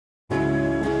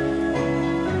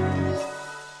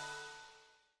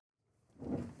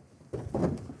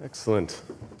Excellent.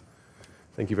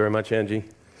 Thank you very much, Angie.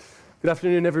 Good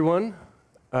afternoon, everyone,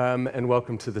 and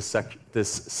welcome to this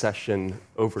session,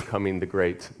 Overcoming the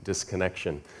Great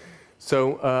Disconnection.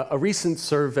 So a recent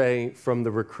survey from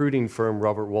the recruiting firm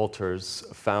Robert Walters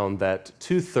found that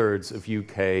 2/3 of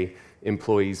UK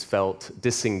employees felt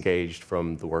disengaged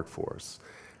from the workforce,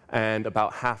 and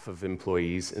about half of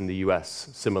employees in the US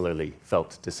similarly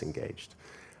felt disengaged.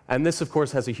 And this, of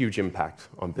course, has a huge impact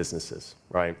on businesses,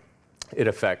 right? It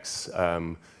affects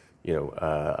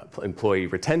employee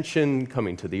retention,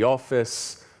 coming to the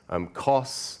office,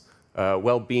 costs.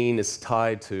 Well-being is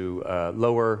tied to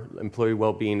employee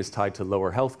well-being is tied to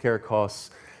lower healthcare costs.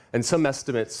 And some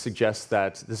estimates suggest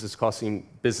that this is costing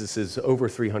businesses over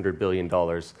 $300 billion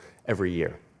every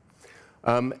year.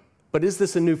 But is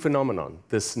this a new phenomenon,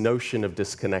 this notion of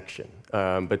disconnection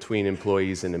between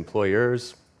employees and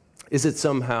employers? Is it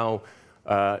somehow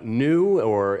new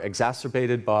or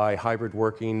exacerbated by hybrid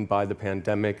working, by the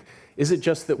pandemic? Is it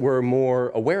just that we're more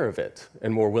aware of it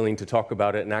and more willing to talk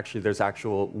about it, and actually there's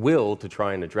actual will to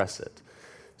try and address it?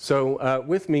 So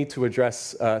with me to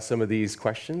address some of these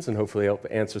questions and hopefully help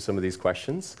answer some of these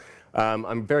questions,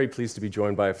 I'm very pleased to be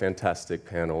joined by a fantastic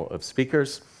panel of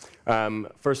speakers.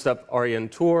 First up, Arjen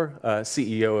Toor,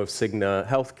 CEO of Cigna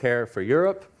Healthcare for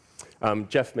Europe.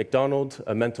 Jeff McDonald,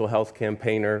 a mental health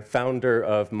campaigner, founder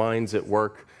of Minds at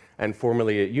Work and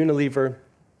formerly at Unilever.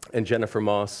 And Jennifer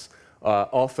Moss,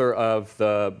 author of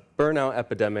The Burnout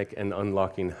Epidemic and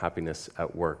Unlocking Happiness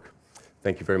at Work.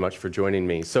 Thank you very much for joining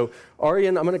me. So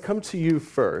Arjen, I'm going to come to you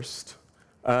first,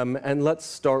 and let's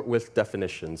start with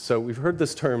definitions. So we've heard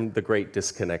this term, the Great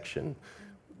Disconnection.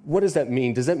 What does that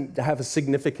mean? Does that have a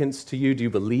significance to you? Do you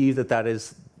believe that that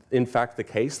is in fact the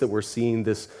case, that we're seeing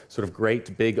this sort of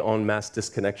great, big, en masse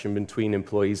disconnection between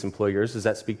employees and employers? Does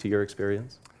that speak to your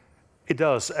experience? It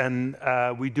does, and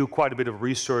we do quite a bit of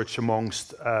research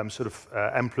amongst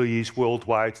employees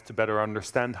worldwide to better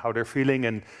understand how they're feeling,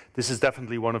 and this is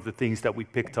definitely one of the things that we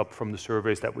picked up from the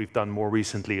surveys that we've done more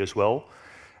recently as well.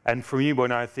 And for me,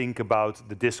 when I think about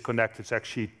the disconnect, it's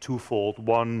actually twofold.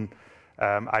 One,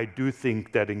 I do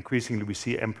think that increasingly we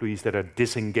see employees that are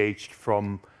disengaged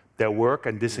from their work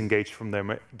and disengaged from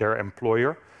their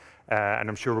employer. And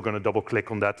I'm sure we're going to double click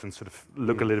on that and sort of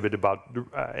look a little bit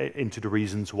into the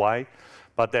reasons why.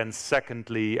 But then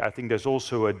secondly, I think there's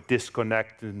also a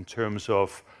disconnect in terms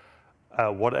of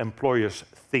what employers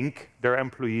think their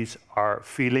employees are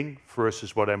feeling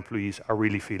versus what employees are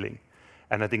really feeling.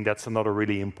 And I think that's another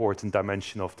really important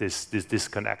dimension of this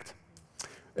disconnect.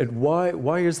 And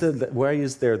why is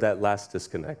there that last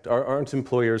disconnect? Aren't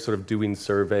employers sort of doing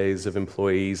surveys of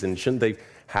employees, and shouldn't they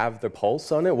have their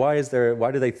pulse on it? Why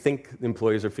do they think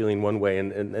employees are feeling one way,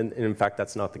 and in fact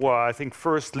that's not the case? Well, I think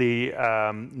firstly,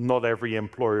 not every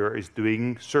employer is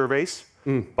doing surveys,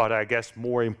 but I guess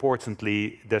more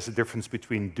importantly, there's a difference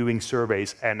between doing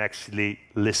surveys and actually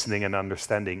listening and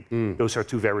understanding. Those are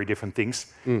two very different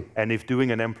things. And if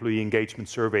doing an employee engagement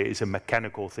survey is a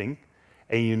mechanical thing,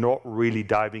 and you're not really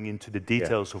diving into the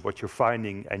details of what you're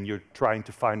finding, and you're trying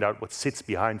to find out what sits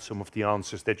behind some of the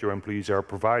answers that your employees are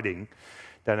providing,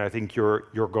 then I think you're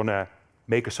going to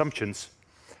make assumptions,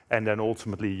 and then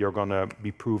ultimately you're going to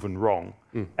be proven wrong,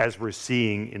 as we're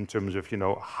seeing in terms of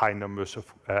high numbers of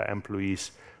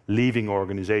employees leaving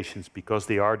organizations because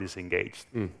they are disengaged,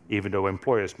 even though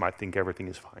employers might think everything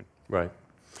is fine. Right.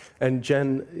 And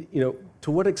Jen,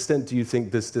 to what extent do you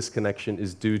think this disconnection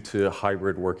is due to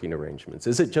hybrid working arrangements?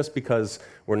 Is it just because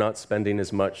we're not spending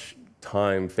as much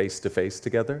time face-to-face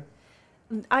together?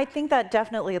 I think that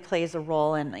definitely plays a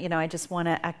role, and I just want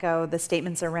to echo the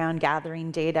statements around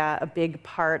gathering data. A big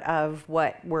part of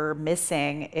what we're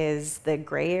missing is the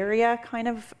gray area kind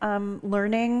of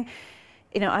learning.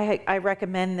 I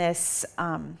recommend this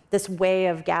way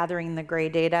of gathering the gray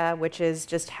data, which is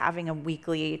just having a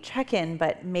weekly check-in,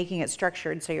 but making it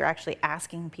structured so you're actually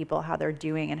asking people how they're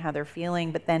doing and how they're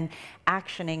feeling, but then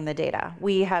actioning the data.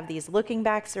 We have these looking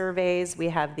back surveys, we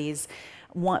have these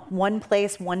one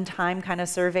place, one time kind of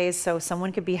surveys. So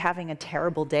someone could be having a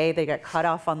terrible day, they get cut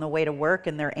off on the way to work,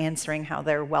 and they're answering how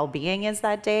their well-being is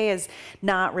that day is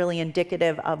not really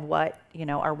indicative of what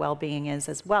our well-being is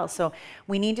as well. So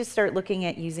we need to start looking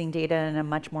at using data in a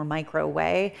much more micro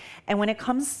way. And when it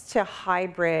comes to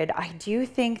hybrid, I do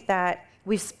think that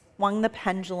we've swung the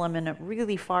pendulum in a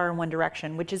really far in one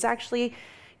direction, which is actually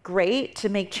great. To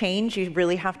make change, you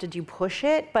really have to push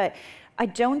it, but I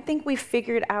don't think we've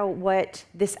figured out what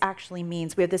this actually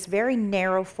means. We have this very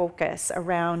narrow focus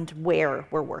around where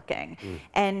we're working.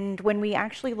 And when we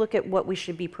actually look at what we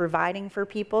should be providing for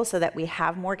people so that we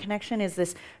have more connection, is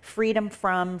this freedom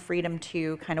from, freedom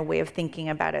to kind of way of thinking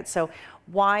about it. So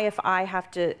why, if I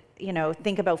have to,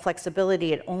 think about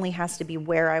flexibility, it only has to be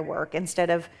where I work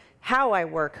instead of how I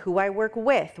work, who I work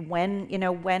with,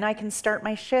 when I can start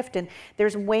my shift. And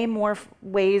there's way more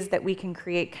ways that we can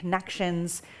create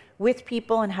connections with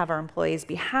people and have our employees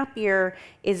be happier,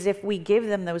 is if we give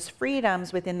them those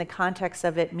freedoms within the context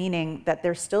of it, meaning that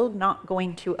they're still not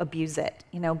going to abuse it.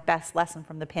 Best lesson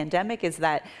from the pandemic is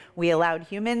that we allowed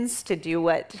humans to do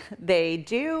what they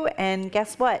do, and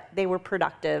guess what? They were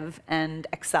productive and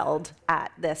excelled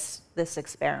at this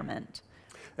experiment.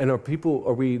 And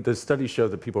the studies show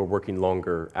that people are working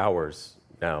longer hours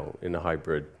now in a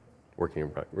hybrid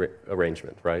working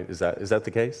arrangement, right? Is that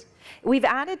the case? We've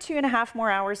added 2.5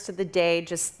 more hours to the day,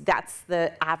 that's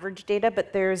the average data,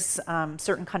 but there's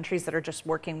certain countries that are just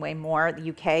working way more.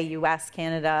 The UK, US,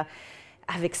 Canada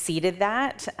have exceeded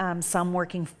that, some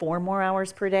working 4 more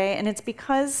hours per day, and it's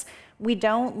because we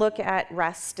don't look at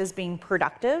rest as being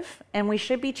productive, and we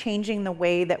should be changing the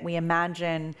way that we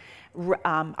imagine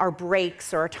our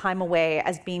breaks or our time away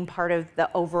as being part of the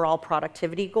overall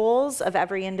productivity goals of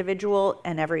every individual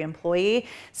and every employee.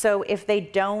 So if they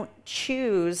don't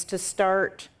choose to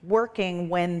start working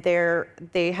when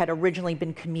they had originally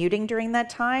been commuting during that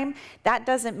time, that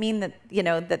doesn't mean that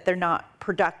that they're not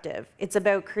productive. It's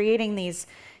about creating these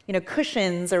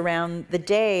cushions around the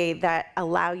day that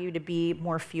allow you to be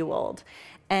more fueled.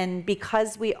 And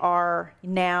because we are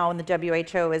now, and the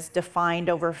WHO has defined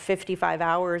over 55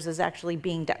 hours as actually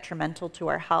being detrimental to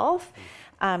our health,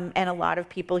 and a lot of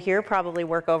people here probably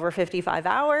work over 55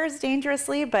 hours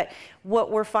dangerously, but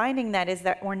what we're finding is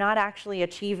that we're not actually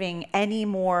achieving any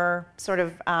more sort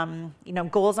of,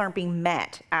 goals aren't being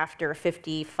met after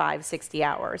 55, 60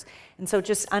 hours. And so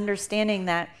just understanding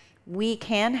that we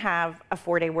can have a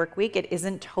 4-day work week. It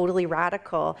isn't totally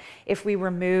radical if we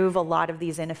remove a lot of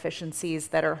these inefficiencies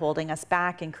that are holding us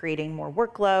back and creating more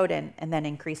workload and then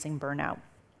increasing burnout.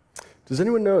 Does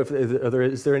anyone know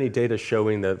is there any data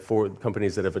showing that for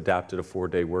companies that have adapted a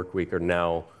 4-day work week are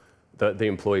now, the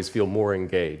employees feel more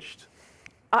engaged?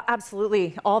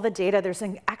 Absolutely. All the data, there's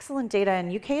an excellent data,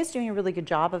 and UK is doing a really good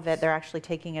job of it. They're actually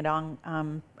taking it on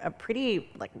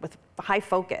with high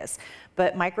focus.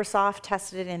 But Microsoft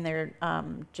tested it in their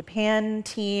Japan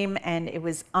team, and it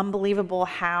was unbelievable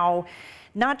how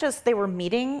not just they were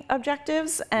meeting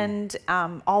objectives and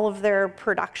all of their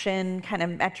production kind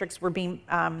of metrics were being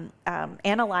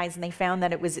analyzed, and they found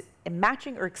that it was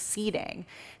matching or exceeding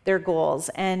their goals.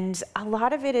 And a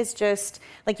lot of it is just,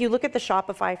 like you look at the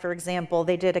Shopify, for example,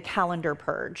 they did a calendar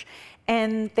purge,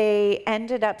 and they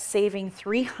ended up saving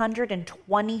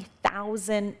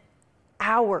 320,000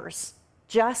 hours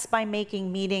just by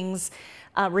making meetings,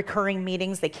 recurring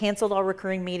meetings. They canceled all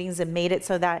recurring meetings and made it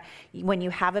so that when you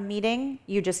have a meeting,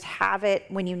 you just have it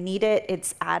when you need it.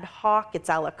 It's ad hoc, it's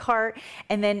a la carte.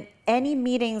 And then any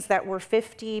meetings that were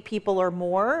 50 people or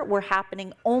more were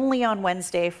happening only on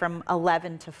Wednesday from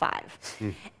 11 to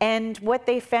 5. And what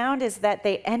they found is that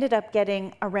they ended up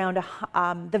getting around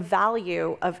the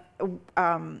value of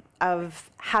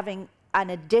having an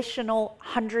additional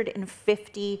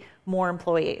 150 more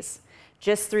employees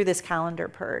just through this calendar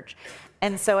purge.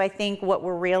 And so I think what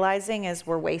we're realizing is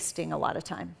we're wasting a lot of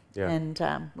time, and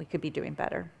we could be doing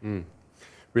better.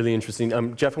 Really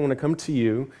interesting. Jeff, I want to come to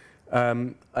you.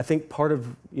 I think part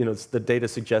of the data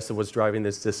suggests that what's driving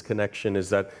this disconnection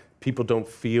is that people don't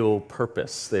feel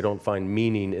purpose. They don't find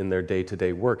meaning in their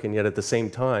day-to-day work, and yet at the same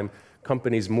time,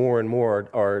 companies more and more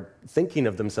are thinking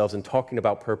of themselves and talking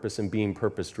about purpose and being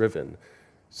purpose-driven.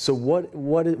 So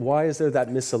why is there that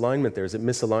misalignment there? Is it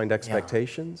misaligned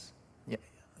expectations?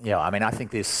 Yeah, I mean, I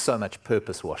think there's so much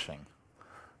purpose washing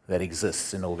that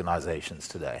exists in organizations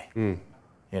today.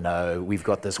 We've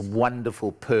got this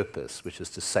wonderful purpose, which is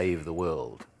to save the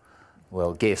world.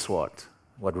 Well, guess what?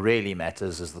 What really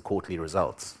matters is the quarterly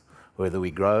results, whether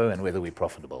we grow and whether we're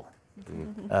profitable.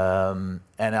 And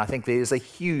I think there's a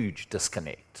huge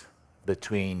disconnect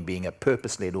between being a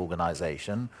purpose-led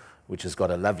organization, which has got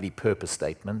a lovely purpose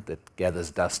statement that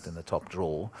gathers dust in the top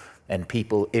drawer, and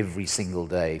people every single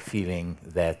day feeling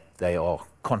that they are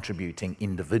contributing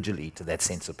individually to that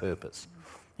sense of purpose.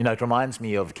 It reminds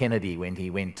me of Kennedy when he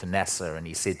went to NASA and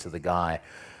he said to the guy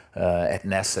at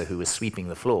NASA who was sweeping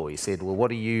the floor, he said, well, what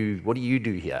do you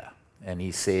do here? And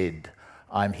he said,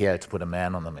 I'm here to put a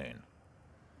man on the moon,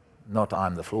 not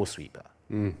I'm the floor sweeper.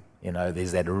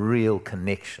 There's that real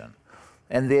connection.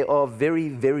 And there are very,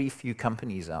 very few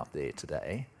companies out there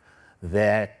today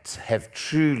that have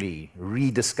truly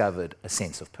rediscovered a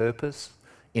sense of purpose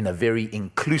in a very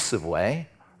inclusive way,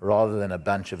 rather than a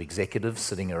bunch of executives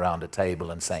sitting around a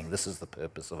table and saying, this is the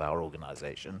purpose of our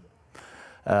organization.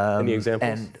 Any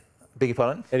examples? And, beg your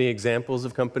pardon? Any examples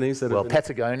of companies that Well, have been...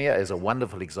 Patagonia is a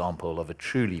wonderful example of a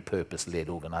truly purpose-led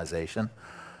organization.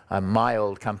 My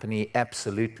old company,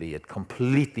 absolutely, it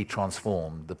completely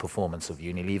transformed the performance of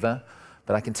Unilever.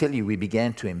 But I can tell you, we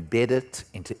began to embed it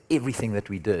into everything that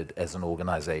we did as an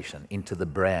organization, into the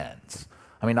brands.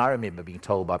 I mean, I remember being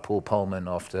told by Paul Polman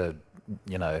after,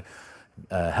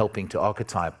 helping to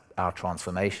archetype our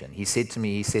transformation. He said to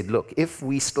me, he said, look, if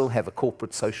we still have a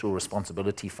corporate social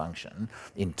responsibility function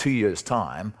in 2 years'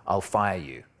 time, I'll fire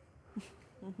you.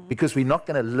 Because we're not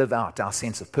going to live out our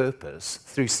sense of purpose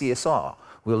through CSR.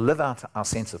 We'll live out our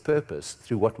sense of purpose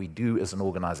through what we do as an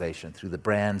organization, through the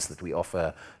brands that we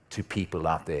offer to people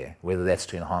out there, whether that's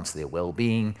to enhance their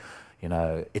well-being,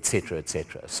 et cetera, et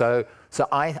cetera. So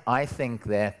I think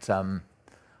that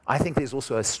I think there's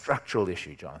also a structural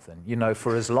issue, Jonathan.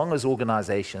 For as long as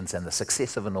organizations and the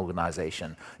success of an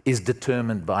organization is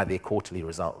determined by their quarterly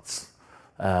results,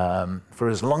 for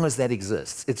as long as that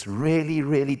exists, it's really,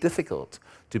 really difficult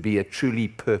to be a truly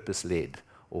purpose-led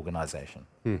organization.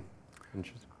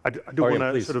 Interesting. I do want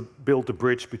to sort of build the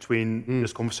bridge between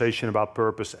this conversation about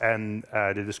purpose and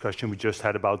the discussion we just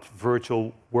had about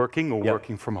virtual working or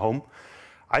working from home.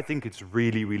 I think it's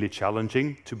really, really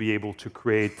challenging to be able to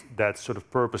create that sort of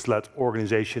purpose-led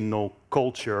organizational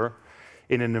culture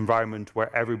in an environment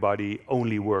where everybody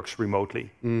only works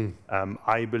remotely.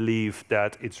 I believe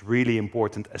that it's really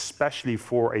important, especially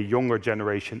for a younger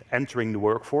generation entering the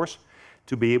workforce,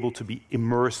 to be able to be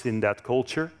immersed in that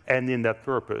culture and in that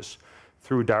purpose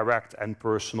through direct and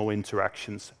personal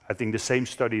interactions. I think the same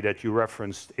study that you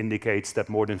referenced indicates that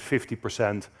more than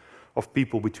 50% of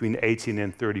people between 18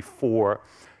 and 34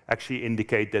 actually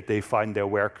indicate that they find their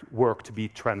work to be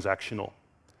transactional.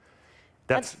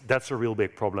 That's a real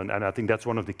big problem, and I think that's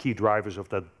one of the key drivers of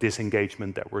that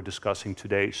disengagement that we're discussing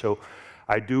today. So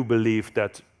I do believe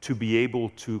that to be able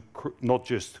to not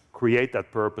just create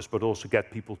that purpose, but also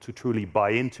get people to truly buy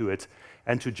into it,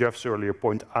 and to Jeff's earlier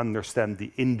point, understand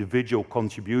the individual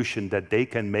contribution that they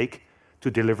can make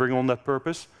to delivering on that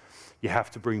purpose, you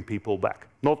have to bring people back.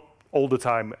 Not all the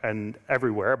time and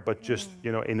everywhere, but just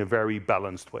in a very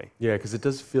balanced way. Yeah, because it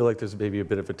does feel like there's maybe a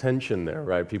bit of a tension there,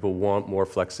 right? People want more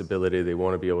flexibility, they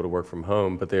want to be able to work from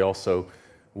home, but they also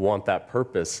want that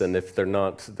purpose, and if they're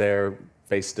not there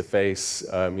face-to-face,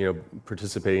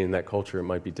 participating in that culture, it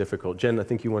might be difficult. Jen, I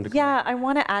think you wanted to... Yeah, I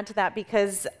want to add to that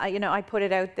because, I put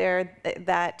it out there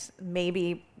that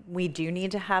maybe we do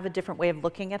need to have a different way of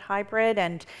looking at hybrid,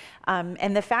 and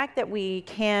the fact that we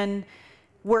can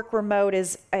work remote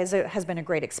has been a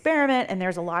great experiment, and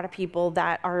there's a lot of people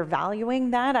that are valuing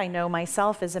that. I know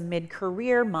myself as a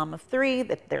mid-career mom of 3,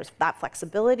 that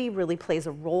flexibility really plays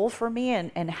a role for me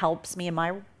and helps me in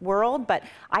my world. But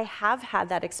I have had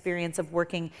that experience of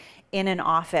working in an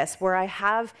office where I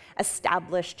have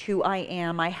established who I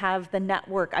am. I have the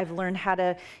network. I've learned how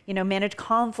to, manage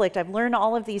conflict. I've learned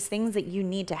all of these things that you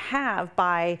need to have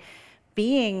by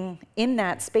being in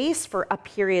that space for a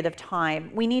period of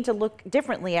time. We need to look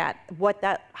differently at what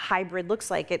that hybrid looks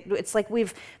like. It's like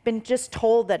we've been just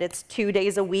told that it's 2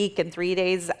 days a week and 3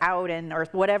 days out or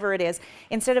whatever it is,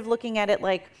 instead of looking at it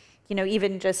like,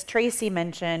 even just Tracy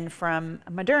mentioned from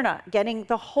Moderna, getting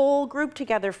the whole group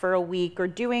together for a week, or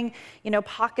doing,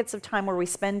 pockets of time where we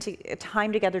spend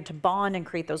time together to bond and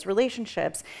create those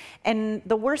relationships. And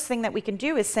the worst thing that we can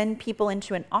do is send people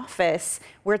into an office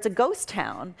where it's a ghost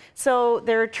town. So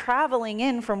they're traveling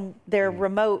in from their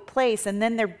remote place, and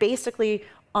then they're basically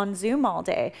on Zoom all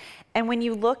day. And when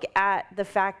you look at the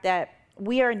fact that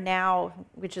we are now,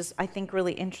 which is, I think,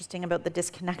 really interesting about the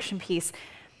disconnection piece,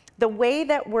 the way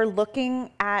that we're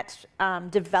looking at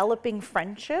developing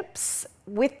friendships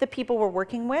with the people we're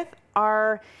working with,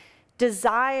 our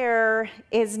desire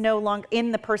is no longer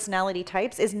in the personality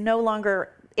types, is no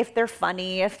longer if they're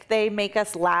funny, if they make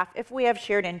us laugh, if we have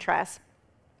shared interests.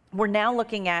 We're now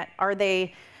looking at, are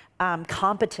they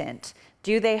competent?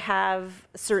 Do they have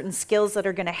certain skills that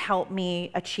are going to help me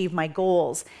achieve my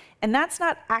goals? And that's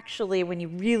not actually, when you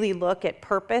really look at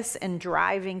purpose and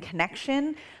driving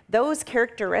connection, those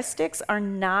characteristics are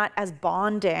not as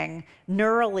bonding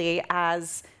neurally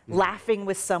as laughing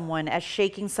with someone, as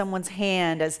shaking someone's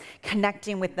hand, as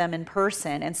connecting with them in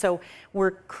person. And so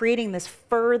we're creating this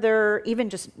further, even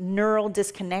just neural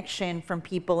disconnection from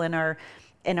people in our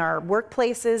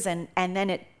workplaces, and then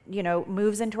it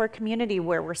moves into our community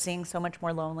where we're seeing so much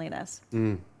more loneliness.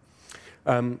 So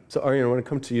Arjen, I want to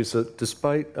come to you. So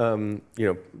despite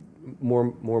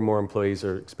more employees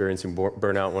are experiencing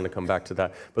burnout. I want to come back to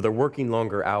that, but they're working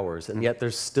longer hours, and yet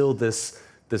there's still this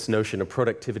notion of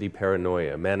productivity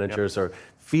paranoia. Managers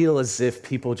feel as if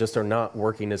people just are not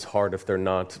working as hard if they're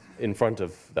not in front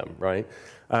of them, right?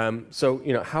 So,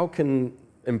 how can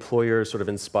employers sort of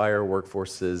inspire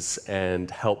workforces and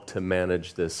help to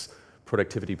manage this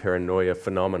productivity paranoia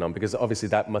phenomenon? Because obviously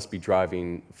that must be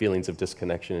driving feelings of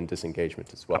disconnection and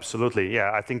disengagement as well. Absolutely,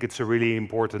 yeah. I think it's a really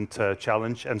important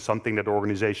challenge and something that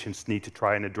organizations need to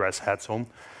try and address heads-on.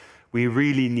 We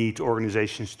really need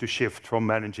organizations to shift from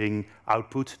managing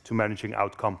output to managing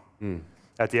outcome.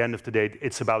 At the end of the day,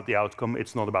 it's about the outcome,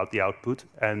 it's not about the output.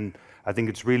 And I think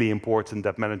it's really important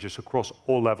that managers across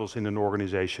all levels in an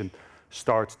organization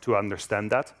start to understand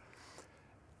that.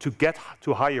 To get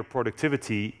to higher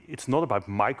productivity, it's not about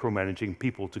micromanaging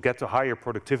people. To get to higher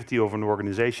productivity of an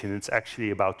organization, it's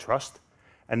actually about trust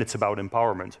and it's about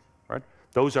empowerment, right?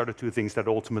 Those are the two things that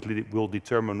ultimately will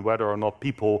determine whether or not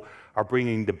people are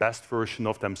bringing the best version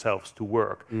of themselves to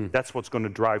work. That's what's going to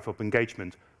drive up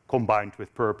engagement, combined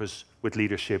with purpose, with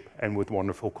leadership, and with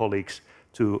wonderful colleagues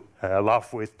to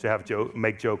laugh with, to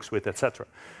make jokes with, etc.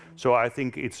 So I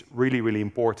think it's really, really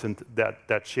important that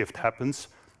that shift happens.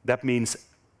 That means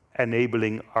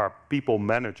enabling our people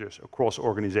managers across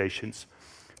organizations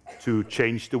to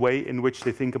change the way in which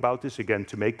they think about this, again,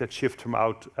 to make that shift from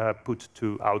output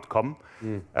to outcome,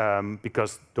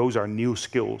 because those are new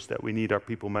skills that we need our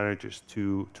people managers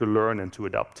to learn and to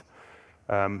adopt.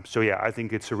 So yeah, I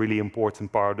think it's a really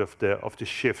important part of the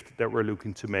shift that we're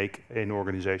looking to make in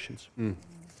organizations. And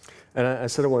I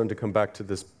said I wanted to come back to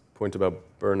this point about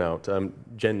burnout.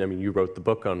 Jen, I mean, you wrote the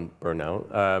book on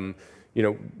burnout.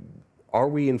 Are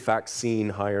we in fact seeing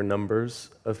higher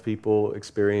numbers of people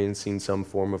experiencing some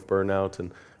form of burnout,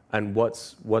 and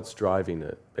what's driving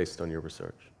it based on your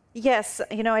research? Yes,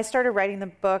 I started writing the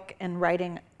book and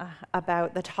writing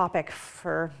about the topic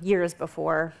for years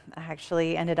before I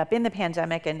actually ended up in the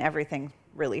pandemic, and everything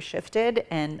really shifted,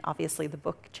 and obviously the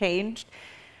book changed.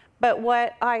 But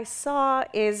what I saw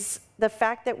is the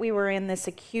fact that we were in this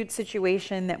acute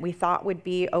situation that we thought would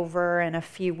be over in a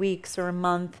few weeks or a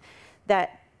month,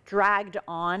 that dragged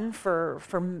on for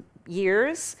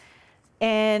years,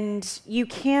 and you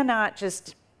cannot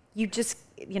just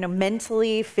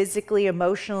mentally, physically,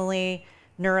 emotionally,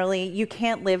 neurally, you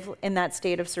can't live in that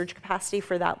state of surge capacity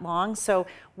for that long. So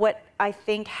what I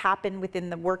think happened within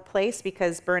the workplace,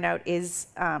 because burnout is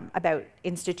about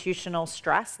institutional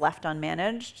stress left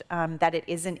unmanaged, that it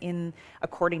isn't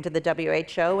according to the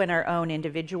WHO, in our own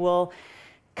individual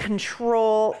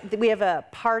control. We have a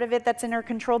part of it that's in our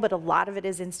control, but a lot of it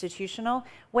is institutional.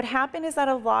 What happened is that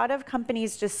a lot of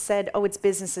companies just said, oh, it's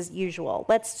business as usual.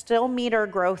 Let's still meet our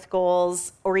growth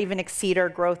goals or even exceed our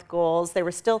growth goals. There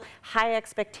was still high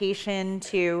expectation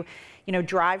to,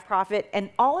 drive profit, and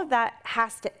all of that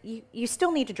has to, you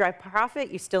still need to drive profit,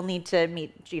 you still need to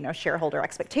meet, shareholder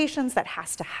expectations. That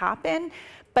has to happen.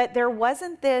 But there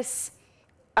wasn't this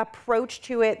approach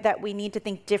to it that we need to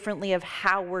think differently of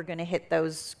how we're going to hit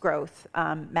those growth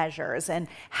measures and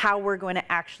how we're going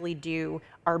to actually do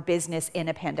our business in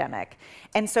a pandemic.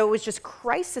 And so it was just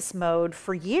crisis mode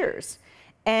for years.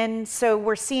 And so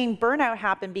we're seeing burnout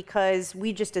happen because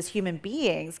we just as human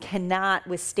beings cannot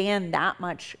withstand that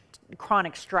much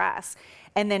chronic stress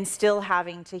and then still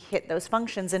having to hit those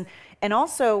functions. And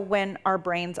also when our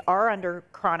brains are under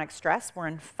chronic stress, we're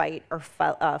in fight or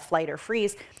flight or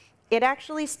freeze, it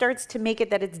actually starts to make it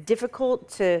that it's difficult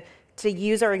to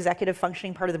use our executive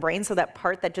functioning part of the brain, so that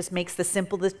part that just makes the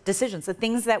simple decisions, the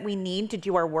things that we need to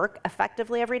do our work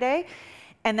effectively every day.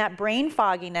 And that brain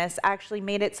fogginess actually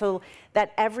made it so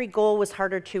that every goal was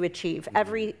harder to achieve.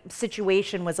 Every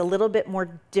situation was a little bit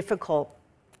more difficult.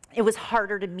 It was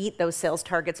harder to meet those sales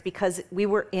targets because we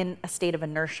were in a state of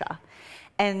inertia.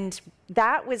 And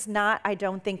that was not, I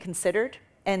don't think, considered.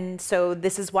 And so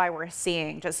this is why we're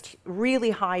seeing just really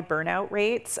high burnout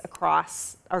rates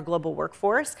across our global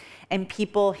workforce and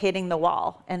people hitting the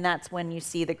wall. And that's when you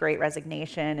see the Great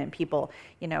Resignation and people,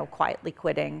 quietly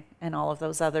quitting and all of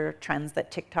those other trends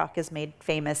that TikTok has made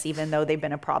famous, even though they've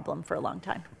been a problem for a long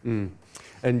time.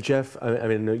 And Jeff, I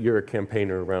mean, you're a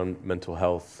campaigner around mental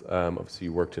health. Obviously,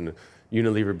 you worked in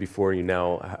Unilever before. You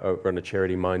now run a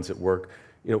charity, Minds at Work.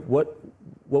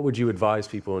 What would you advise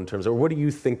people in terms of, or what do you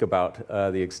think about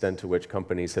the extent to which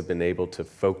companies have been able to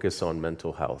focus on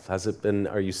mental health?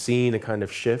 Are you seeing a kind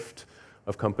of shift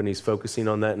of companies focusing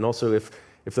on that? And also, if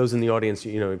those in the audience,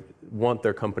 want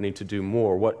their company to do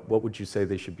more, what would you say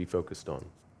they should be focused on?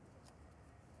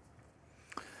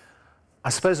 I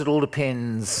suppose it all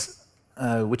depends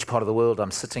which part of the world I'm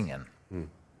sitting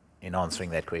in answering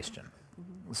that question.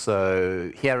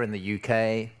 So here in the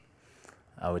UK,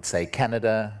 I would say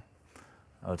Canada,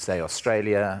 I would say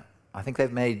Australia. I think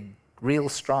they've made real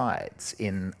strides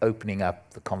in opening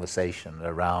up the conversation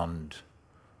around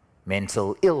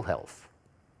mental ill health.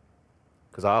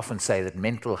 Because I often say that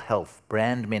mental health,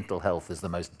 brand mental health, is the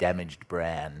most damaged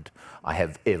brand I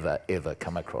have ever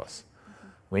come across.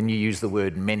 When you use the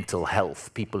word mental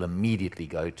health, people immediately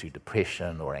go to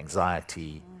depression or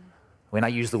anxiety. When I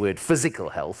use the word physical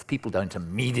health, people don't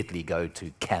immediately go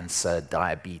to cancer,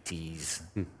 diabetes.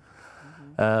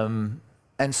 And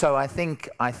so I think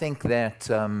that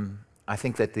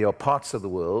there are parts of the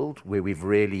world where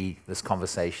this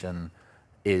conversation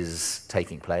is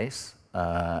taking place,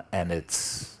 and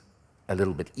it's a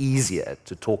little bit easier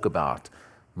to talk about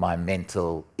my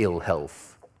mental ill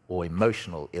health or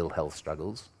emotional ill health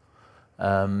struggles.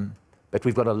 But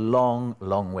we've got a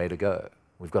long way to go.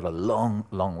 We've got a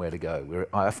long way to go.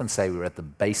 I often say we're at the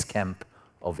base camp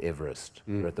of Everest.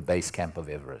 We're at the base camp of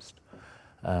Everest.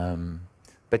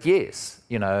 But yes,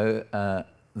 you know,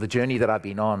 the journey that I've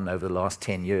been on over the last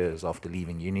 10 years after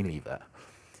leaving Unilever,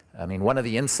 I mean, one of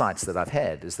the insights that I've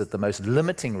had is that the most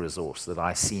limiting resource that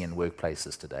I see in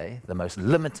workplaces today, the most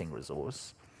limiting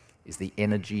resource, is the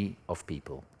energy of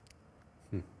people.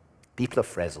 People are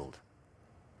frazzled.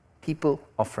 People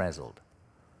are frazzled.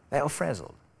 They are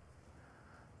frazzled.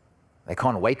 They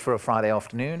can't wait for a Friday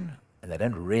afternoon, and they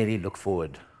don't really look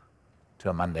forward to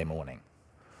a Monday morning.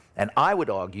 And I would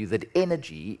argue that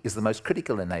energy is the most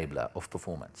critical enabler of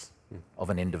performance of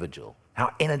an individual.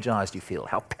 How energized you feel,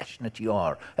 how passionate you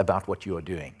are about what you are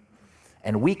doing.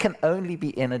 And we can only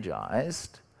be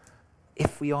energized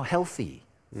if we are healthy.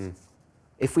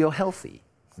 If we are healthy,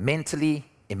 mentally,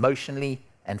 emotionally,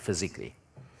 and physically.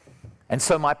 And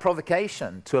so my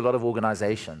provocation to a lot of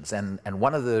organizations, and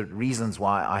one of the reasons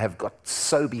why I have got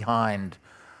so behind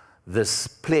this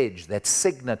pledge that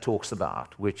Cigna talks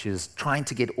about, which is trying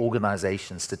to get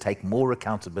organizations to take more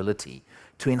accountability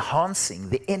to enhancing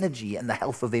the energy and the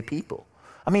health of their people.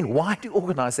 I mean, why do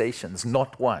organizations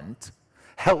not want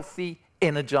healthy,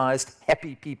 energized,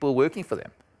 happy people working for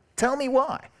them? Tell me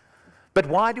why. But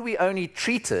why do we only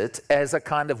treat it as a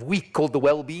kind of week called the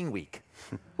Well-Being Week,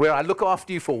 where I look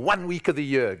after you for 1 week of the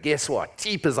year? Guess what?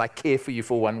 Jeepers, I care for you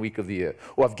for 1 week of the year.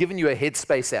 Or I've given you a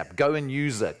Headspace app. Go and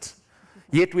use it.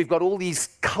 Yet we've got all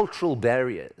these cultural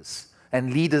barriers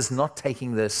and leaders not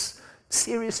taking this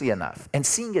seriously enough and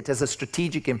seeing it as a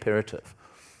strategic imperative.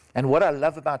 And what I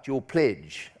love about your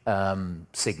pledge,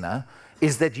 Cigna,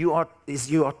 is that you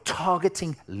are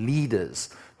targeting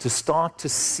leaders to start to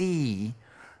see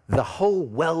the whole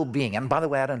well-being. And by the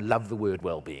way, I don't love the word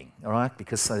well-being, all right?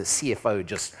 Because the CFO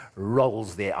just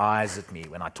rolls their eyes at me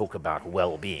when I talk about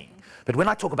well-being. But when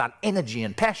I talk about energy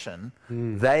and passion,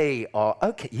 they are,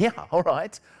 okay, yeah, all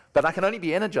right, but I can only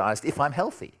be energized if I'm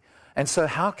healthy. And so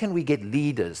how can we get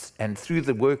leaders, and through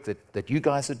the work that you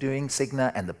guys are doing,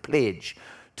 Cigna, and the pledge,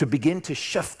 to begin to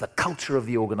shift the culture of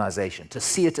the organization, to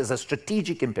see it as a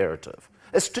strategic imperative.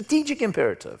 A strategic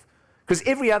imperative. Because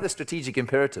every other strategic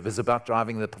imperative is about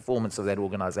driving the performance of that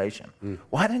organization.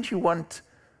 Why don't you want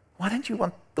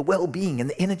the well-being and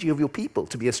the energy of your people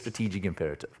to be a strategic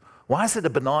imperative? Why is it a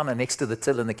banana next to the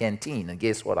till in the canteen? And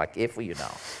guess what? I care for you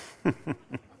now.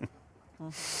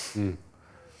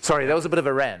 Sorry, that was a bit of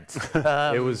a rant.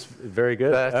 It was very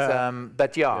good.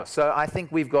 But yeah, so I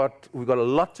think we've got a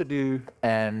lot to do,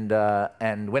 and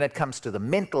when it comes to the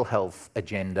mental health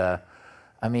agenda,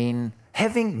 I mean,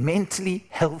 having mentally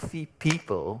healthy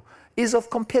people is of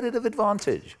competitive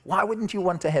advantage. Why wouldn't you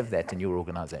want to have that in your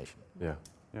organization? Yeah,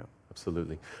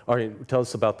 absolutely. Arjen, tell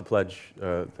us about the pledge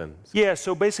then. Yeah,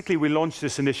 so basically we launched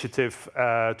this initiative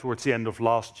towards the end of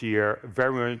last year,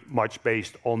 very much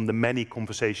based on the many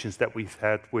conversations that we've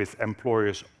had with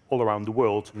employers all around the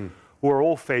world, who are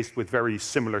all faced with very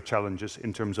similar challenges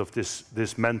in terms of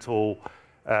this mental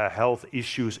health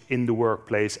issues in the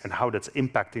workplace and how that's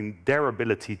impacting their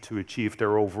ability to achieve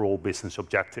their overall business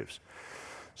objectives.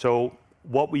 So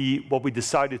what we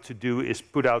decided to do is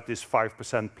put out this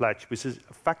 5% pledge, which is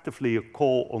effectively a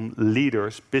call on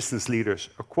leaders, business leaders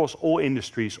across all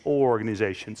industries, all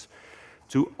organizations,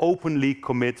 to openly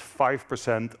commit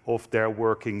 5% of their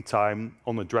working time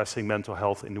on addressing mental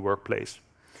health in the workplace.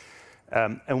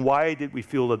 And why did we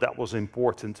feel that that was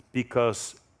important?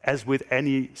 Because as with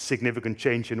any significant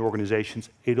change in organizations,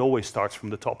 it always starts from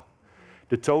the top.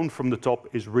 The tone from the top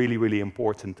is really, really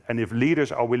important. And if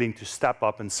leaders are willing to step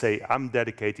up and say, I'm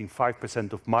dedicating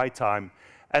 5% of my time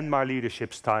and my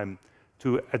leadership's time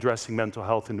to addressing mental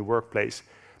health in the workplace,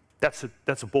 that's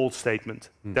a bold statement.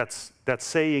 That's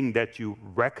saying that you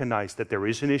recognize that there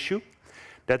is an issue.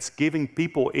 That's giving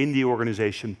people in the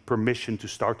organization permission to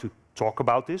start to talk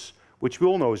about this which we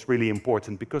all know is really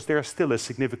important because there's still a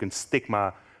significant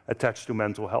stigma attached to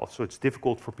mental health. So it's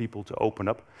difficult for people to open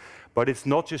up. But it's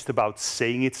not just about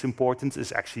saying it's important,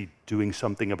 it's actually doing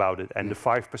something about it. And the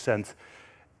 5%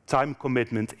 time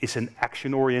commitment is an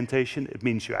action orientation. It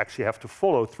means you actually have to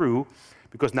follow through,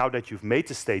 because now that you've made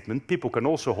the statement, people can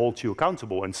also hold you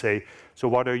accountable and say, so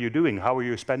what are you doing? How are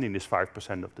you spending this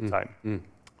 5% of the time?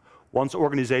 Once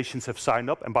organizations have signed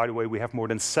up, and by the way, we have more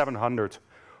than 700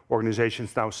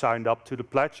 organizations now signed up to the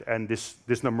pledge, and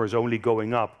this number is only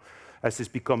going up as this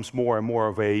becomes more and more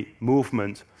of a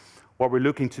movement. What we're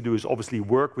looking to do is obviously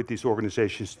work with these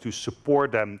organizations to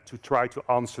support them to try to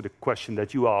answer the question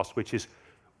that you asked, which is,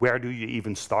 where do you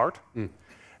even start?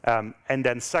 And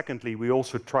then secondly, we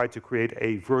also try to create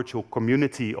a virtual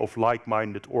community of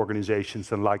like-minded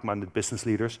organizations and like-minded business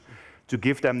leaders to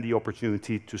give them the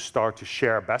opportunity to start to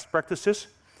share best practices,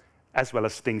 as well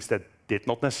as things that did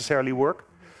not necessarily work,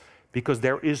 because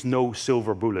there is no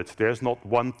silver bullet. There's not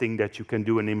one thing that you can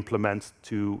do and implement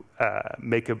to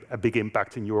make a big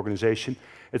impact in your organization.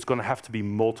 It's going to have to be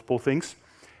multiple things.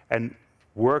 And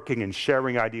working and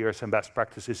sharing ideas and best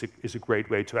practices is a great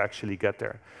way to actually get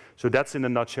there. So that's in a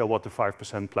nutshell what the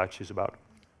 5% pledge is about.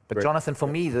 But Great. Jonathan, for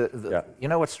me, you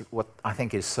know what I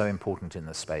think is so important in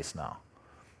this space now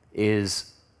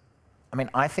is, I mean,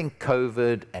 I think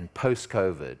COVID and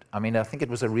post-COVID, I mean, I think it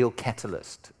was a real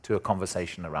catalyst to a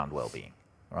conversation around well-being,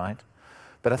 right?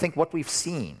 But I think what we've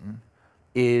seen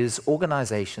is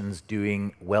organizations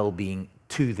doing well-being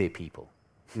to their people.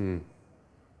 To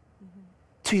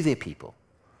their people.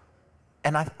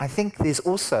 And I think there's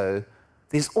also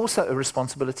a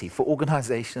responsibility for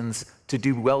organizations to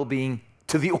do well-being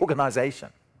to the organization.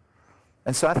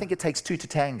 And so I think it takes two to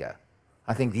tango.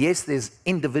 I think, yes, there's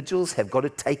individuals have got to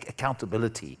take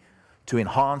accountability to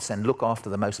enhance and look after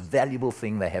the most valuable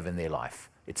thing they have in their life.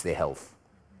 It's their health.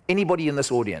 Anybody in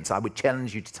this audience, I would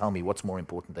challenge you to tell me what's more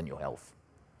important than your health.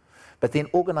 But then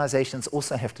organizations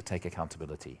also have to take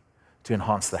accountability to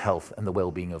enhance the health and the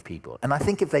well-being of people. And I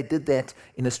think if they did that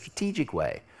in a strategic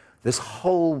way, this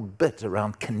whole bit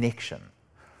around connection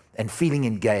and feeling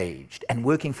engaged and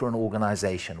working for an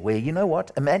organization where, you know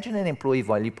what, imagine an employee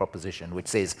value proposition which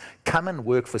says, come and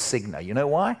work for Cigna. You know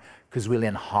why? Because we'll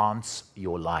enhance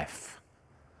your life.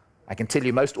 I can tell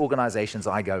you most organizations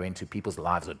I go into, people's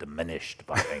lives are diminished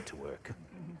by going to work.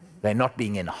 They're not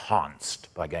being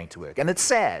enhanced by going to work. And it's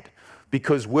sad,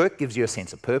 because work gives you a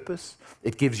sense of purpose,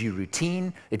 it gives you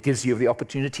routine, it gives you the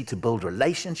opportunity to build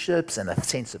relationships and a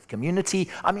sense of community.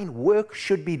 I mean, work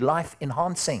should be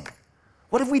life-enhancing.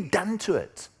 What have we done to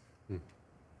it?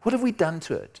 What have we done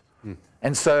to it?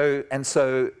 And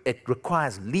so it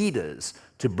requires leaders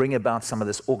to bring about some of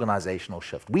this organizational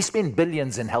shift. We spend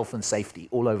billions in health and safety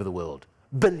all over the world.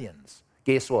 Billions.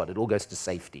 Guess what? It all goes to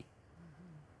safety.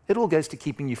 It all goes to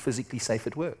keeping you physically safe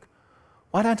at work.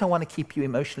 Why don't I want to keep you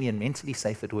emotionally and mentally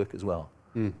safe at work as well?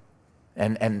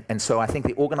 And so I think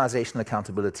the organizational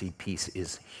accountability piece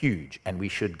is huge, and we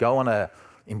should go on a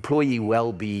employee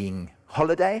well-being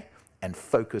holiday and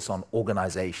focus on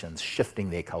organizations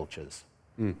shifting their cultures.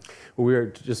 Well, we were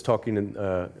just talking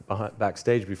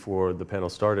backstage before the panel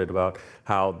started about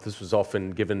how this was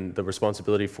often given, the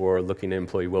responsibility for looking at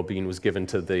employee well-being was given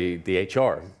to the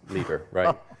HR leader,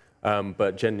 right?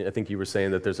 But Jen, I think you were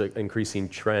saying that there's an increasing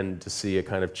trend to see a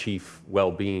kind of chief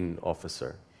well-being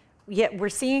officer. Yeah, we're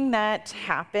seeing that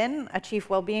happen. A chief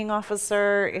well-being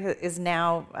officer is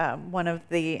now and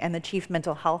the chief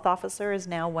mental health officer is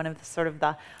now one of the sort of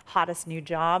the hottest new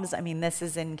jobs. I mean, this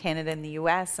is in Canada and the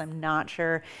US. I'm not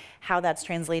sure how that's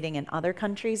translating in other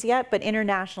countries yet, but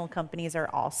international companies are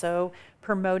also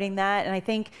promoting that. And I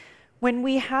think when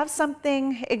we have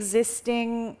something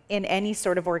existing in any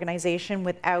sort of organization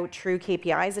without true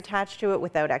KPIs attached to it,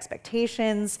 without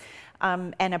expectations,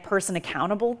 and a person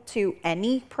accountable to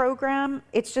any program,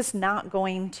 it's just not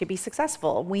going to be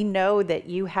successful. We know that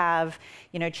you have,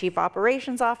 chief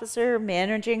operations officer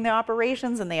managing the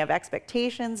operations, and they have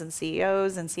expectations, and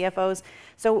CEOs and CFOs.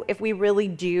 So if we really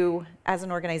do, as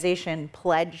an organization,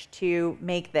 pledge to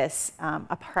make this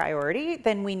a priority,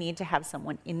 then we need to have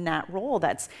someone in that role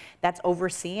that's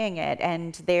overseeing it,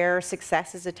 and their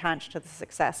success is attached to the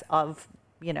success of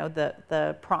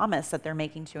the promise that they're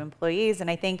making to employees. And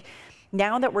I think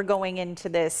now that we're going into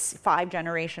this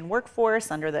 5-generation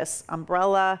workforce under this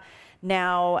umbrella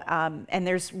now, and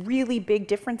there's really big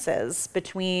differences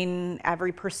between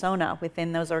every persona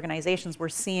within those organizations, we're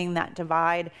seeing that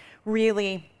divide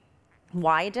really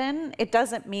widen. It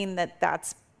doesn't mean that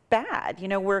that's bad.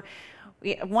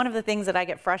 one of the things that I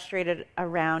get frustrated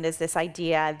around is this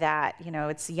idea that,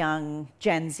 it's young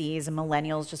Gen Zs and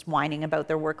millennials just whining about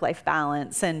their work-life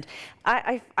balance. And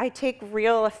I take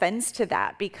real offense to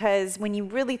that, because when you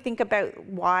really think about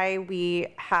why we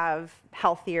have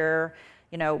healthier,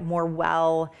 more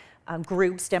well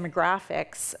groups,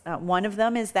 demographics. One of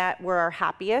them is that we're our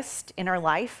happiest in our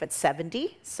life at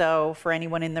 70. So for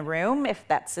anyone in the room, if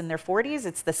that's in their 40s,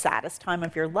 it's the saddest time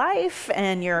of your life,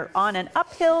 and you're on an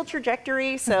uphill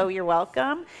trajectory, so you're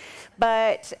welcome.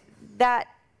 But that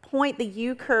point, the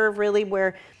U curve, really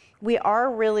where we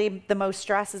are really the most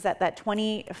stressed is at that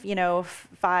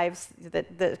 25,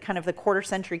 the kind of the quarter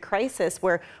century crisis,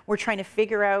 where we're trying to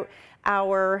figure out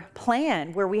our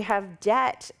plan, where we have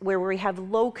debt, where we have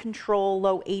low control,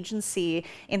 low agency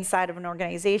inside of an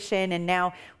organization. And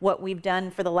now what we've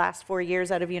done for the last 4 years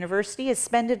out of university is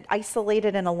spend it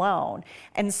isolated and alone.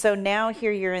 And so now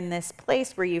here you're in this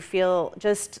place where you feel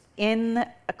just in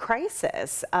a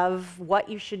crisis of what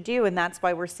you should do. And that's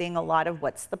why we're seeing a lot of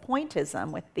what's the pointism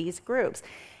with these groups.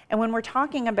 And when we're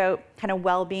talking about kind of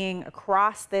well-being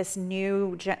across this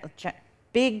new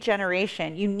big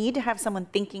generation, you need to have someone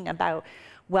thinking about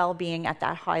well-being at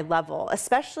that high level,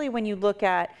 especially when you look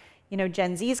at,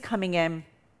 Gen Zs coming in.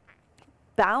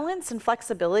 Balance and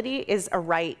flexibility is a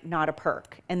right, not a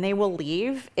perk, and they will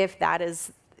leave if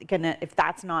that's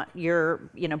not your,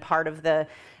 part of the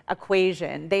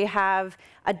equation. They have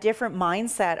a different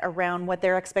mindset around what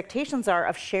their expectations are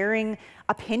of sharing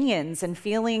opinions and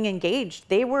feeling engaged.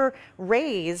 They were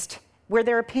raised where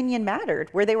their opinion mattered,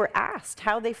 where they were asked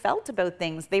how they felt about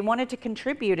things. They wanted to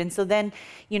contribute. And so then,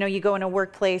 you go in a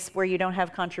workplace where you don't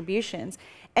have contributions.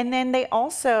 And then they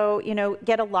also,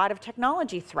 get a lot of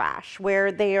technology thrash,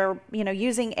 where they are,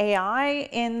 using AI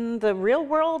in the real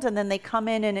world, and then they come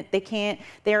in and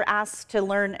they're asked to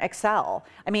learn Excel.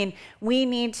 I mean, we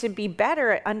need to be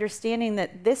better at understanding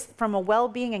that this, from a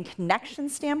well-being and connection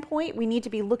standpoint, we need to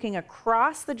be looking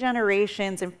across the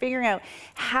generations and figuring out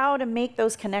how to make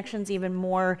those connections even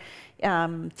more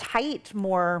tight,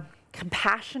 more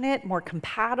compassionate, more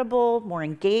compatible, more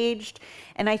engaged.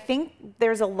 And I think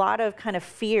there's a lot of kind of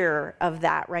fear of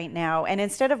that right now. And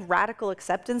instead of radical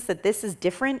acceptance that this is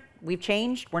different, we've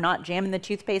changed, we're not jamming the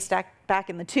toothpaste back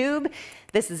in the tube,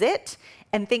 this is it.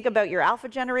 And think about your alpha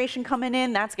generation coming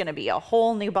in, that's gonna be a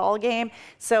whole new ball game.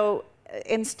 So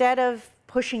instead of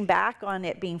pushing back on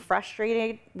it being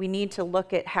frustrating, we need to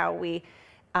look at how we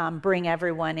bring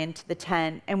everyone into the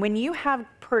tent. And when you have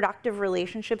productive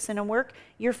relationships in a work,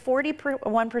 you're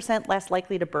 41% less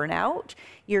likely to burn out,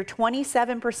 you're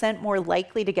 27% more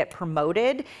likely to get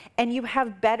promoted, and you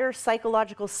have better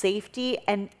psychological safety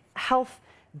and health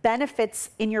benefits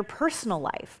in your personal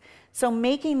life. So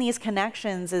making these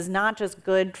connections is not just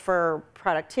good for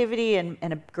productivity and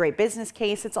a great business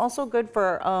case, it's also good for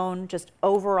our own just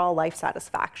overall life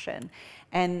satisfaction.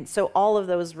 And so all of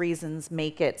those reasons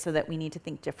make it so that we need to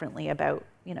think differently about,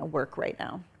 work right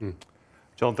now.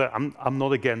 Jonathan, I'm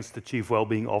not against the Chief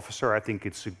Wellbeing Officer. I think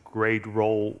it's a great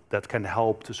role that can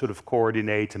help to sort of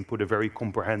coordinate and put a very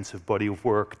comprehensive body of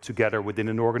work together within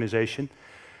an organization.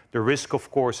 The risk, of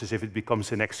course, is if it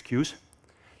becomes an excuse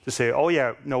to say, oh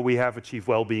yeah, no, we have a Chief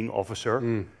Wellbeing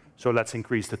Officer, so let's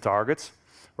increase the targets,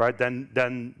 right?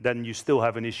 Then you still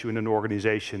have an issue in an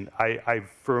organization. I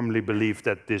firmly believe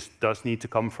that this does need to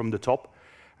come from the top.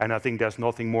 And I think there's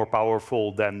nothing more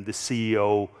powerful than the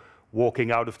CEO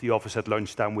walking out of the office at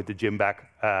lunchtime with the gym bag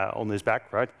on his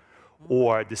back, right?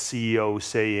 Or the CEO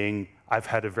saying, I've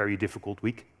had a very difficult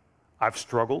week. I've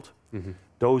struggled.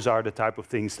 Those are the type of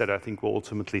things that I think will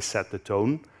ultimately set the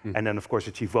tone. And then, of course,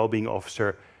 the Chief Wellbeing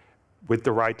Officer, with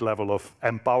the right level of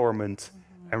empowerment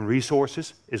and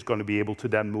resources, is going to be able to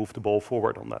then move the ball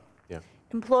forward on that. Yeah.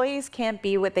 Employees can't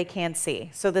be what they can't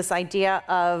see. So this idea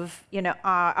of,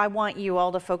 I want you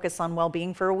all to focus on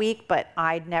well-being for a week, but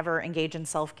I'd never engage in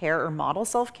self-care or model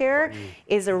self-care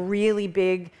is a really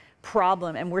big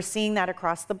problem. And we're seeing that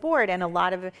across the board. And a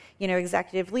lot of,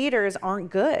 executive leaders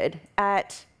aren't good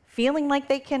at feeling like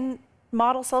they can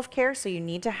model self-care, so you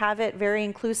need to have it very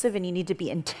inclusive and you need to be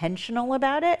intentional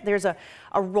about it. There's a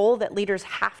role that leaders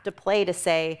have to play to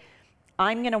say,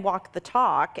 I'm going to walk the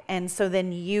talk, and so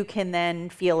then you can then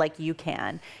feel like you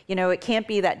can. It can't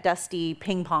be that dusty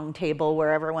ping pong table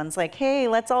where everyone's like, hey,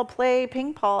 let's all play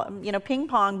ping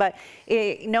pong, but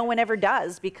no one ever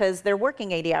does because they're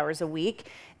working 80 hours a week.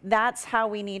 That's how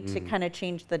we need to kind of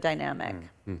change the dynamic.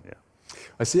 Yeah.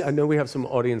 I know we have some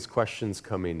audience questions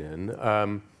coming in.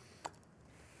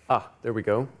 There we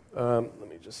go. Let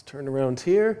me just turn around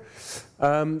here.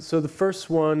 So the first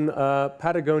one,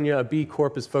 Patagonia, a B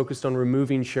Corp, is focused on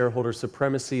removing shareholder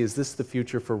supremacy. Is this the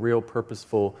future for real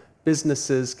purposeful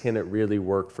businesses? Can it really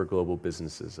work for global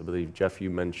businesses? I believe, Jeff, you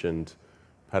mentioned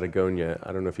Patagonia.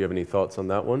 I don't know if you have any thoughts on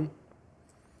that one.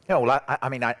 Yeah, well, I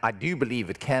mean, I do believe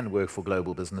it can work for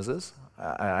global businesses.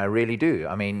 I really do.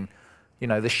 I mean, you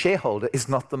know, the shareholder is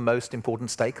not the most important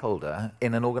stakeholder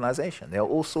in an organization. There are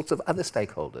all sorts of other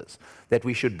stakeholders that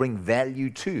we should bring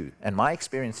value to. And my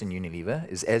experience in Unilever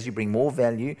is as you bring more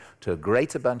value to a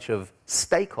greater bunch of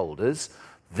stakeholders,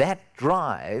 that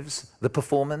drives the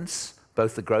performance,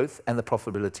 both the growth and the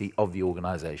profitability of the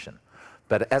organization.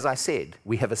 But as I said,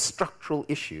 we have a structural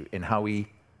issue in how we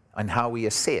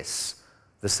assess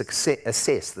the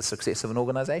success of an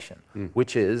organization,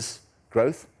 which is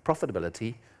growth,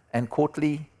 profitability, and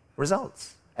quarterly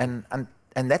results. And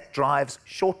that drives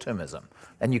short-termism.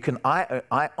 And you can,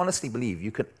 I honestly believe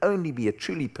you can only be a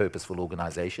truly purposeful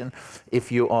organization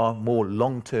if you are more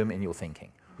long-term in your thinking.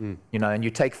 You know, and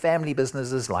you take family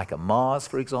businesses like a Mars,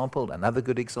 for example, another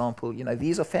good example. You know,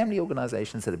 these are family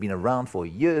organizations that have been around for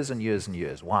years and years and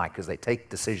years. Why? Because they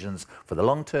take decisions for the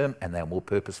long term and they're more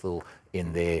purposeful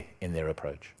in their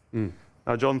approach.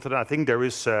 Now, Jonathan, I think there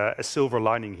is a silver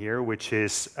lining here, which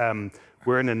is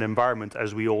we're in an environment,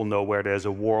 as we all know, where there's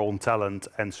a war on talent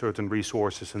and certain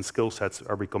resources and skill sets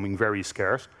are becoming very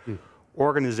scarce.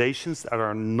 Organizations that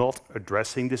are not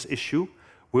addressing this issue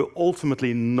will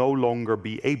ultimately no longer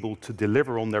be able to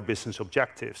deliver on their business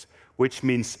objectives, which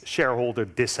means shareholder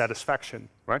dissatisfaction,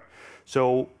 right?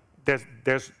 So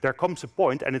there comes a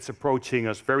point, and it's approaching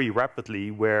us very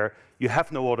rapidly, where you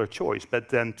have no other choice but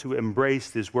then to embrace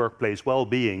this workplace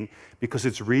well-being, because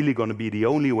it's really going to be the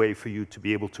only way for you to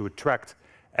be able to attract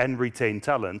and retain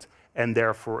talent and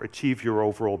therefore achieve your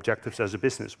overall objectives as a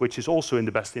business, which is also in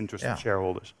the best interest of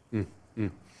shareholders.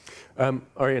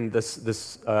 Arjen,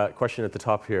 this question at the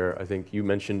top here, I think you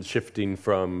mentioned shifting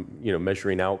from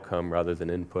measuring outcome rather than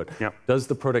input. Yeah. Does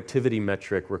the productivity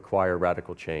metric require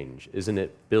radical change? Isn't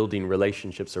it building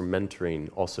relationships or mentoring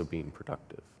also being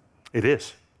productive? It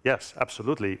is, yes,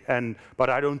 absolutely. But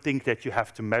I don't think that you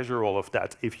have to measure all of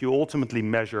that. If you ultimately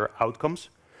measure outcomes,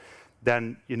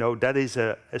 then that is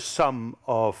a sum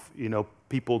of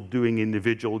people doing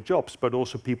individual jobs, but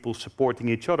also people supporting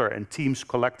each other and teams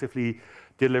collectively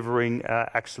delivering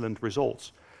excellent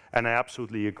results. And I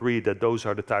absolutely agree that those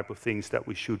are the type of things that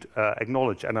we should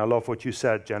acknowledge. And I love what you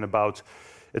said, Jen, about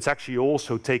it's actually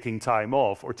also taking time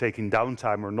off or taking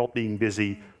downtime or not being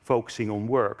busy focusing on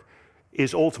work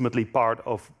is ultimately part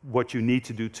of what you need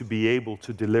to do to be able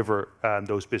to deliver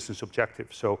those business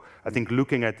objectives. So I think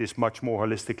looking at this much more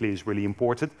holistically is really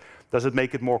important. Does it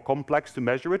make it more complex to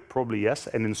measure it? Probably yes.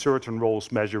 And in certain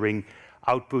roles, measuring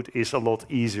output is a lot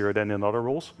easier than in other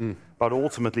roles. But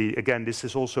ultimately, again, this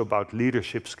is also about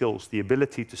leadership skills, the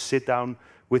ability to sit down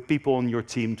with people on your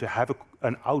team to have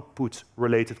an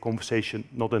output-related conversation,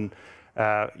 not an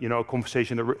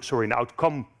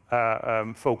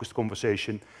outcome-focused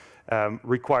conversation.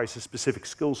 Requires a specific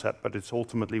skill set, but it's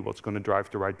ultimately what's going to drive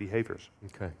the right behaviors.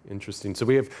 Okay, interesting. So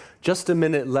we have just a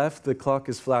minute left. The clock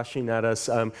is flashing at us.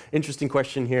 Interesting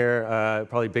question here,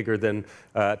 probably bigger than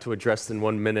to address in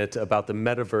 1 minute, about the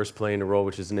metaverse playing a role,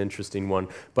 which is an interesting one.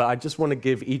 But I just want to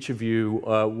give each of you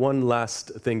one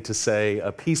last thing to say,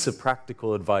 a piece of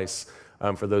practical advice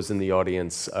for those in the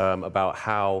audience about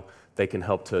how they can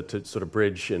help to sort of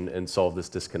bridge and solve this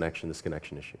disconnection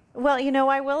issue. Well,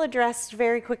 I will address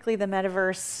very quickly the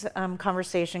metaverse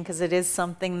conversation, because it is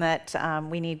something that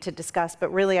we need to discuss. But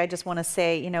really, I just want to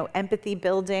say, empathy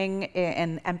building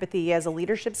and empathy as a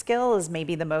leadership skill is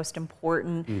maybe the most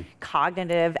important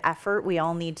cognitive effort we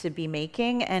all need to be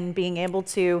making. And being able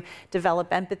to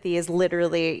develop empathy is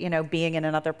literally, being in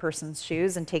another person's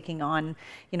shoes and taking on,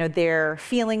 their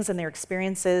feelings and their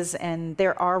experiences. And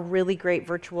there are really great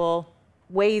virtual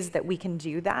ways that we can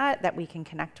do that we can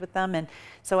connect with them. And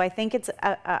so I think it's,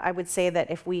 I would say that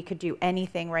if we could do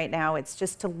anything right now, it's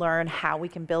just to learn how we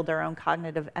can build our own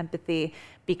cognitive empathy,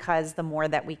 because the more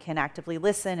that we can actively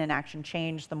listen and action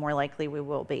change, the more likely we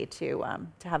will be to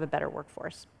have a better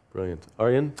workforce. Brilliant.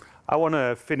 Arjen? I want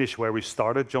to finish where we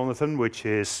started, Jonathan, which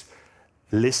is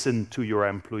listen to your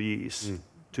employees.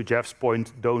 To Jeff's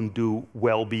point, don't do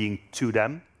well-being to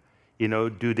them,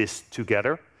 do this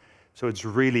together. So it's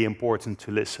really important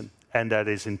to listen. And that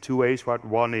is in two ways. Right?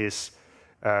 One is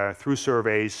through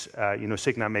surveys.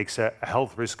 Cigna makes a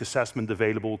health risk assessment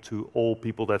available to all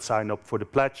people that sign up for the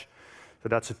pledge. So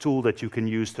that's a tool that you can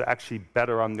use to actually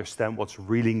better understand what's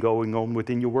really going on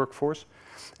within your workforce.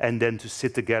 And then to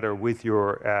sit together with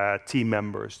your team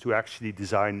members to actually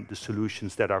design the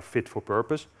solutions that are fit for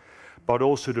purpose. but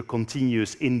also the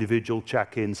continuous individual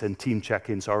check-ins and team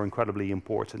check-ins are incredibly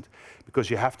important, because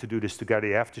you have to do this together,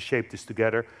 you have to shape this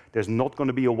together. There's not going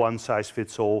to be a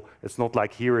one-size-fits-all. It's not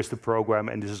like here is the program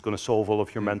and this is going to solve all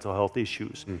of your mental health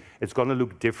issues. It's going to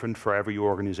look different for every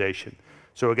organization.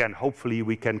 So again, hopefully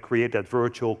we can create that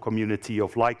virtual community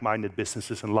of like-minded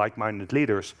businesses and like-minded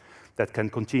leaders that can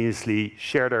continuously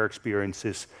share their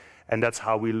experiences, and that's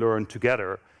how we learn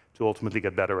together to ultimately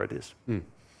get better at this.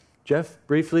 Jeff,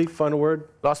 briefly, final word?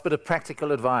 Last bit of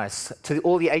practical advice to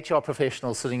all the HR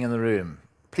professionals sitting in the room.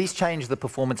 Please change the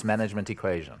performance management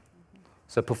equation.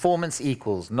 So performance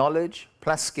equals knowledge,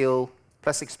 plus skill,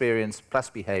 plus experience, plus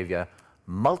behavior.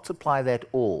 Multiply that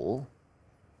all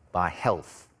by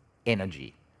health,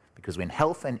 energy. Because when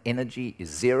health and energy is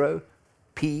 0,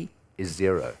 P is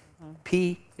 0.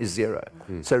 P is 0.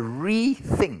 So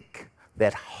rethink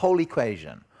that whole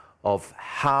equation of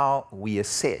how we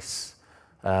assess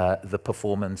the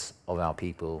performance of our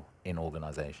people in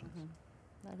organizations.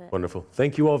 Love it. Wonderful.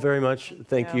 Thank you all very much.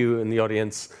 Thank you in the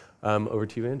audience. Over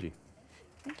to you, Angie.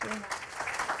 Thank you.